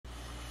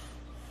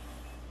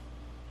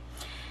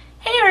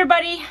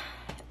everybody,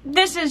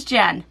 this is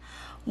Jen.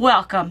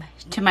 Welcome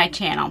to my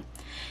channel.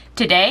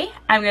 Today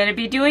I'm going to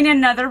be doing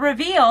another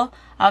reveal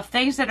of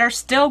things that are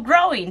still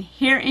growing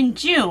here in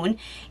June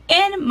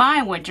in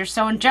my winter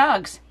sown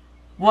jugs.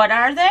 What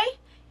are they?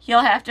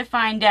 You'll have to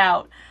find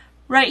out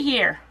right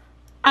here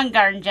on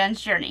Garden Jen's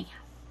Journey.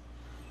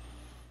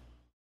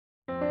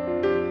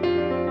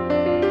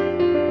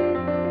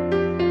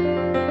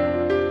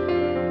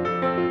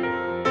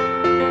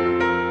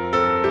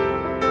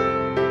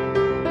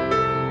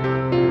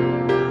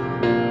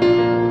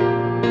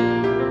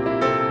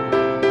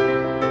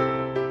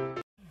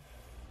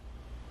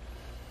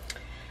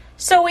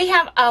 So we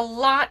have a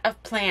lot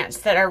of plants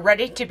that are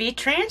ready to be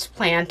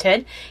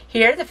transplanted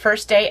here the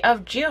first day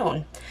of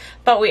June.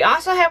 But we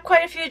also have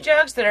quite a few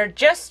jugs that are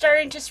just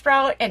starting to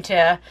sprout and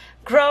to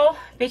grow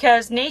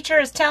because nature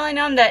is telling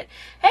them that,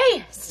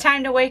 hey, it's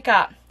time to wake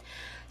up.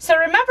 So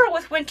remember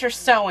with winter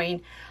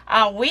sowing,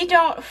 we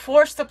don't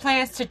force the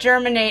plants to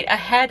germinate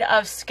ahead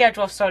of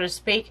schedule, so to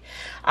speak.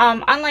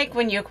 Unlike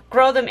when you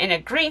grow them in a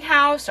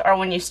greenhouse or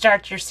when you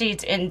start your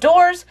seeds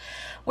indoors,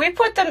 we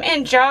put them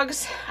in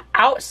jugs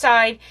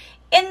outside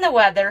in the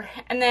weather,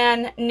 and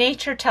then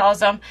nature tells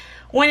them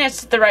when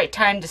it's the right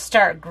time to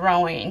start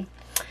growing.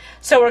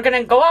 So we're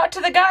going to go out to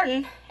the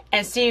garden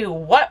and see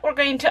what we're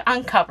going to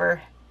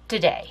uncover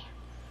today.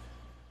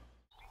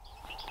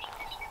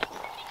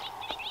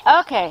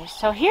 Okay,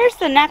 so here's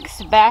the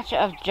next batch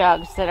of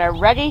jugs that are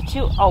ready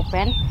to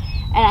open,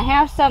 and I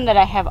have some that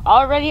I have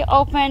already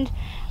opened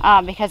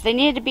because they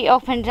needed to be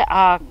opened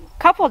a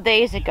couple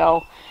days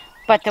ago,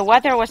 but the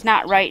weather was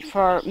not right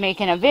for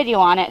making a video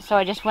on it, so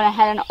I just went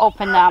ahead and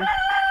opened them.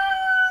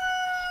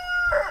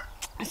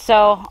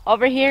 So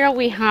over here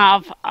we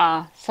have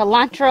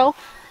cilantro,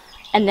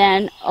 and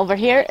then over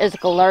here is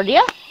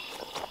gaillardia.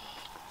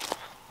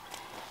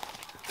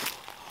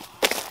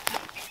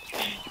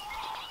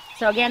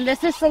 So again,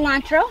 this is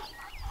cilantro,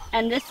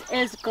 and this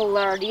is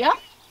gaillardia.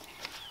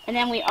 And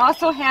then we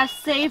also have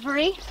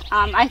savory.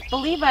 I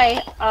believe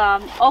I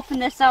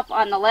opened this up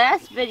on the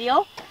last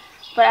video,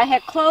 but I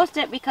had closed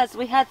it because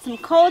we had some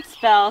cold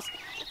spells,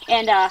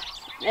 and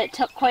it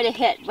took quite a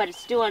hit, but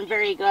it's doing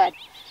very good.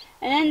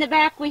 And in the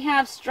back we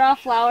have straw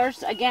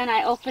flowers. Again,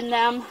 I opened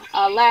them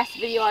last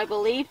video, I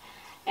believe,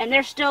 and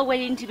they're still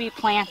waiting to be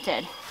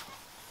planted.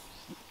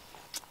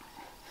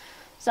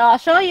 So I'll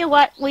show you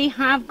what we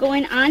have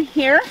going on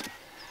here.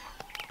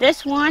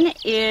 This one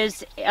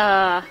is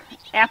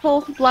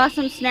apple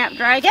blossom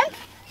snapdragon.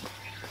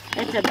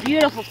 It's a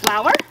beautiful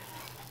flower.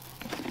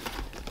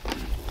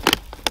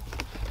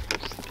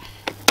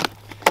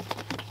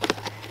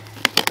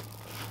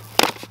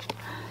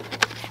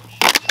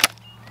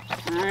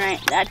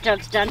 Alright, that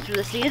jug's done for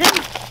the season.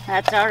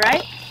 That's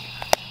alright.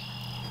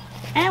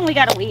 And we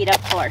got a weed,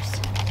 of course.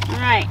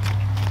 Alright.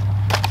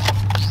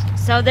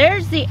 So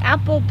there's the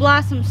apple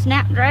blossom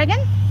snapdragon.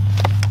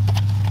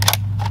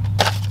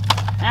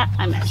 Ah,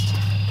 I missed.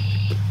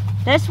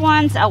 This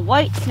one's a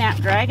white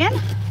snapdragon.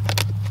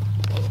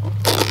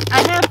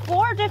 I have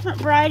 4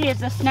 different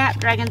varieties of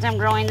snapdragons I'm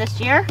growing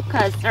this year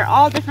because they're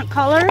all different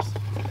colors.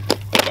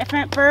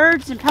 Different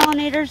birds and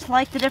pollinators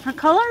like the different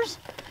colors,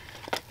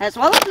 as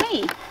well as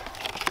me.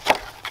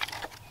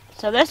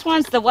 So this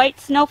one's the white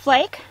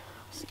snowflake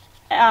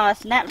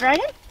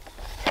snapdragon.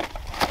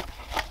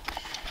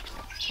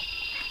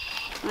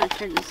 I'm going to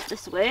turn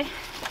this way.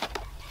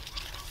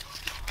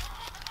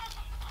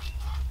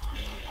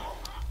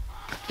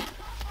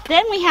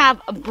 Then we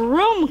have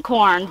broom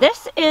corn.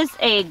 This is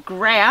a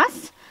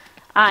grass.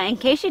 In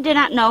case you did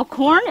not know,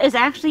 corn is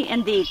actually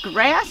in the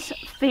grass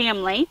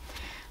family.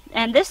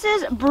 And this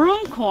is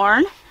broom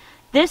corn.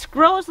 This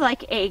grows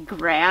like a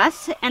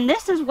grass, and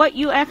this is what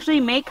you actually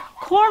make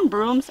corn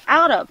brooms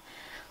out of.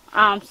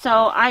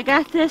 So I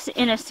got this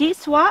in a seed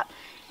swap,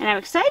 and I'm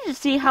excited to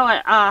see how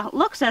it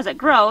looks as it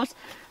grows.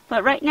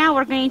 But right now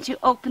we're going to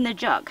open the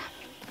jug.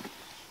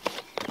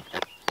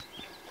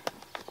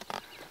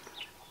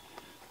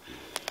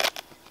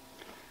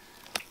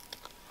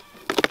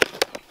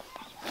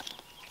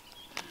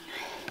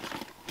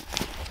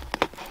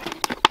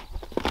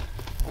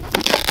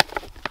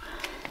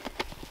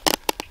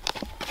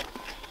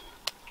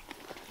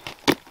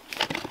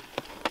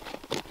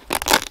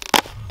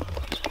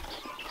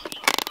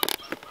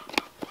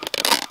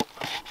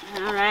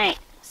 Alright,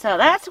 so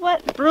that's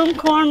what broom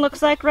corn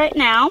looks like right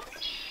now.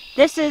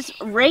 This is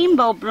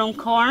rainbow broom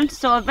corn,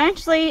 so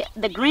eventually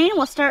the green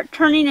will start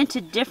turning into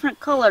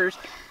different colors,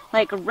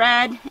 like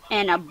red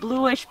and a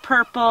bluish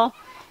purple,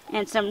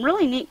 and some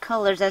really neat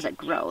colors as it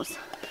grows.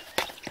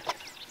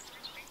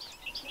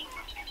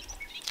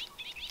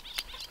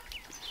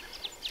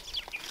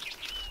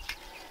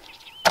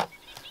 I'm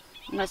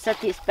going to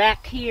set these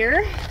back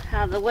here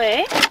out of the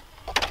way.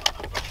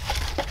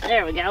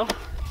 There we go.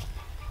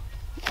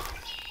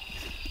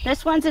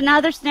 This one's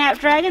another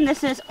snapdragon.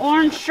 This is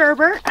orange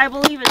sherbet, I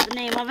believe is the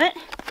name of it.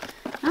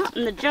 Oh,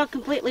 and the jug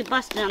completely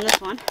busted on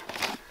this one.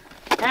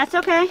 That's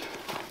okay.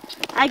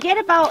 I get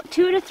about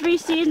 2 to 3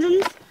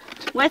 seasons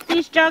with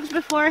these jugs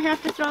before I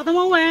have to throw them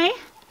away.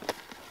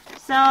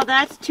 So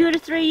that's 2 to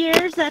 3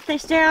 years that they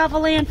stay out of a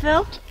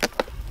landfill.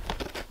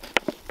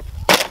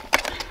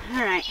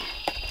 Alright.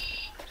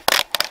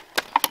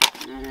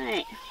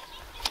 Alright.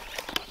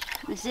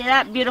 You see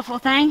that beautiful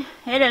thing?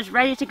 It is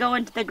ready to go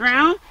into the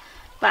ground,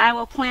 but I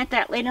will plant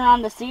that later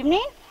on this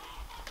evening.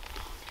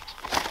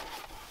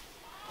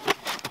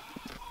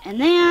 And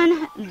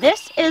then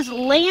this is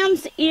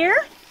lamb's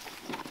ear.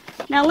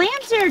 Now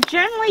lamb's ear,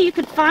 generally you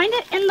could find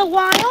it in the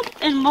wild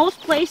in most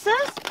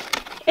places.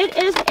 It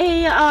is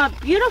a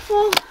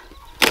beautiful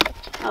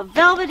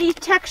velvety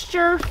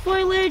texture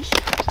foliage,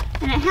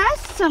 and it has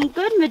some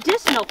good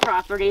medicinal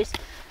properties.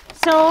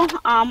 So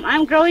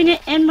I'm growing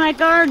it in my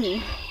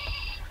garden.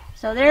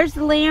 So there's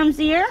the lamb's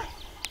ear.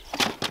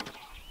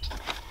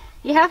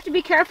 You have to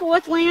be careful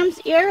with lamb's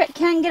ear. It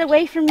can get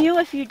away from you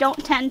if you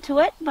don't tend to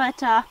it,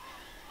 but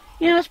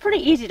you know, it's pretty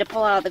easy to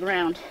pull out of the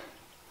ground.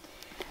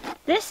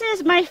 This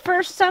is my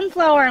first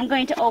sunflower I'm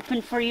going to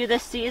open for you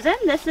this season.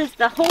 This is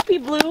the Hopi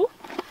Blue.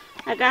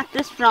 I got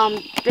this from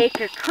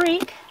Baker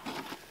Creek.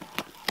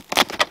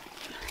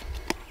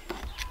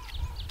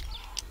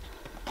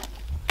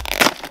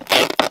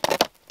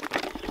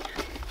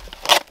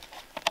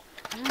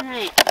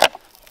 Alright.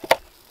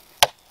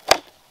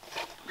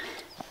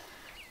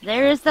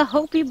 There is the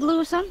Hopi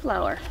Blue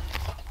sunflower.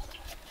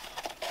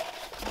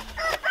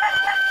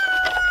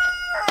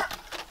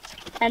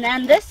 And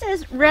then this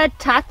is red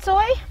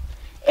tatsoi.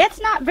 It's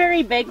not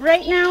very big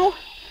right now,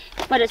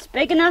 but it's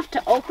big enough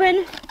to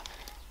open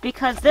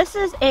because this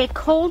is a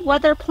cold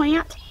weather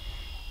plant,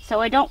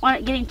 so I don't want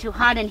it getting too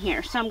hot in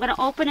here. So I'm going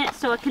to open it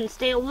so it can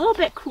stay a little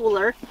bit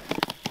cooler,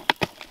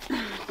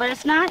 but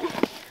it's not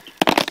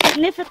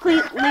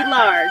significantly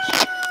large.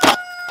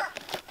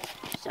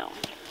 So,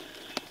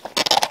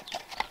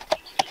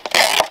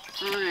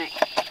 alright.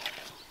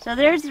 So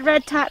there's the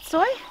red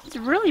tatsoi. It's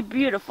really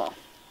beautiful.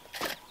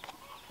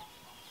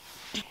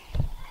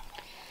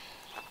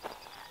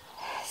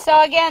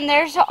 So again,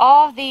 there's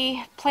all the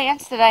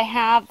plants that I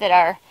have that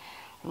are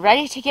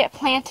ready to get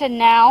planted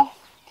now.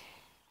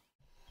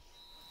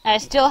 I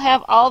still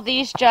have all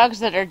these jugs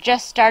that are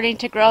just starting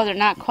to grow. They're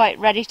not quite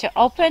ready to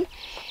open.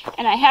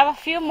 And I have a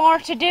few more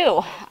to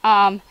do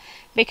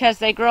because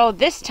they grow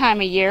this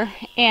time of year,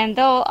 and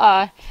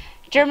they'll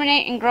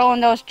germinate and grow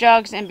in those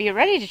jugs and be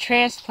ready to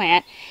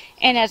transplant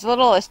in as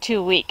little as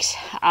 2 weeks.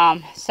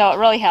 So it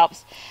really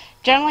helps.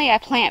 Generally I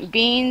plant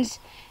beans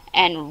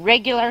and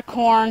regular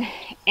corn,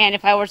 and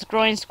if I was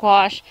growing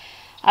squash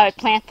I would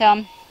plant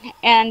them.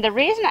 And the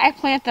reason I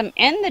plant them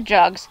in the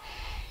jugs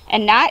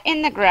and not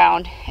in the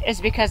ground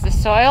is because the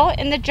soil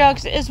in the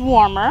jugs is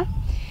warmer,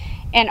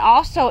 and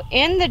also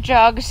in the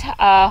jugs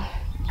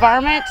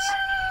varmints,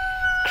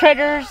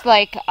 critters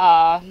like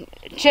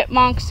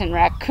chipmunks and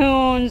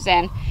raccoons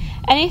and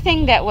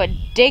anything that would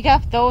dig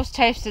up those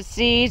types of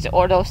seeds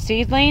or those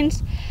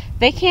seedlings,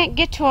 they can't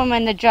get to them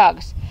in the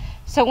jugs.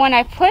 So when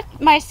I put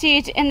my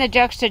seeds in the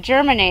jugs to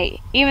germinate,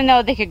 even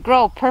though they could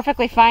grow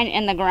perfectly fine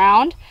in the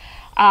ground,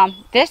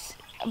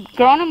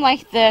 growing them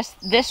like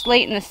this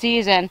late in the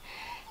season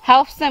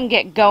helps them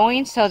get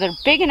going, so they're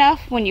big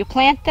enough when you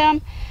plant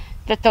them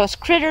that those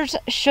critters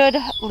should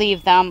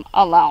leave them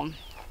alone.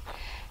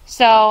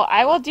 So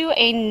I will do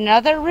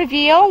another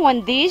reveal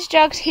when these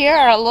jugs here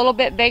are a little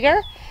bit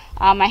bigger.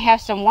 I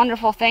have some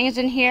wonderful things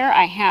in here.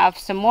 I have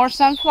some more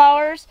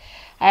sunflowers.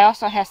 I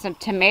also have some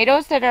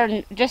tomatoes that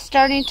are just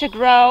starting to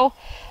grow,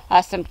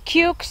 some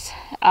cukes,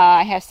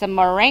 I have some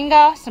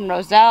moringa, some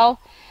roselle.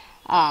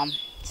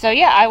 So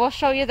yeah, I will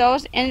show you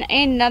those in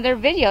another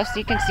video so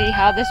you can see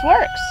how this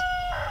works.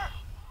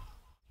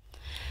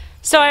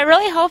 So I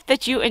really hope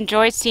that you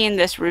enjoyed seeing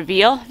this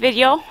reveal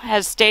video.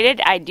 As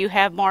stated, I do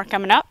have more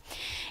coming up.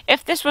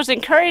 If this was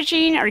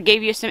encouraging or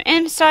gave you some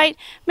insight,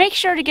 make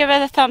sure to give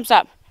it a thumbs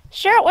up.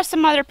 Share it with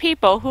some other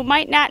people who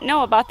might not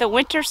know about the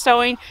winter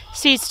sowing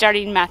seed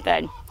starting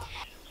method.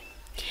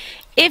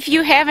 If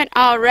you haven't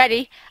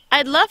already,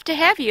 I'd love to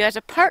have you as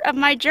a part of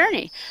my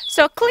journey.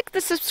 So click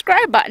the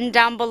subscribe button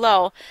down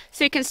below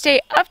so you can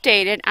stay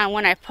updated on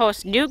when I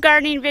post new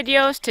gardening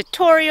videos,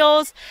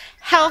 tutorials,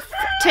 health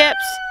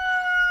tips,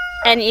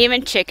 and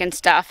even chicken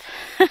stuff.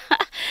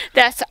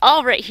 That's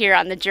all right here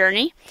on the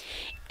journey.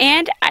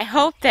 And I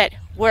hope that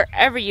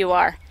wherever you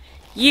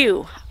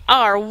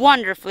are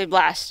wonderfully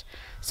blessed.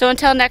 So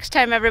until next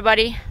time,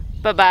 everybody,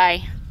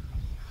 bye-bye.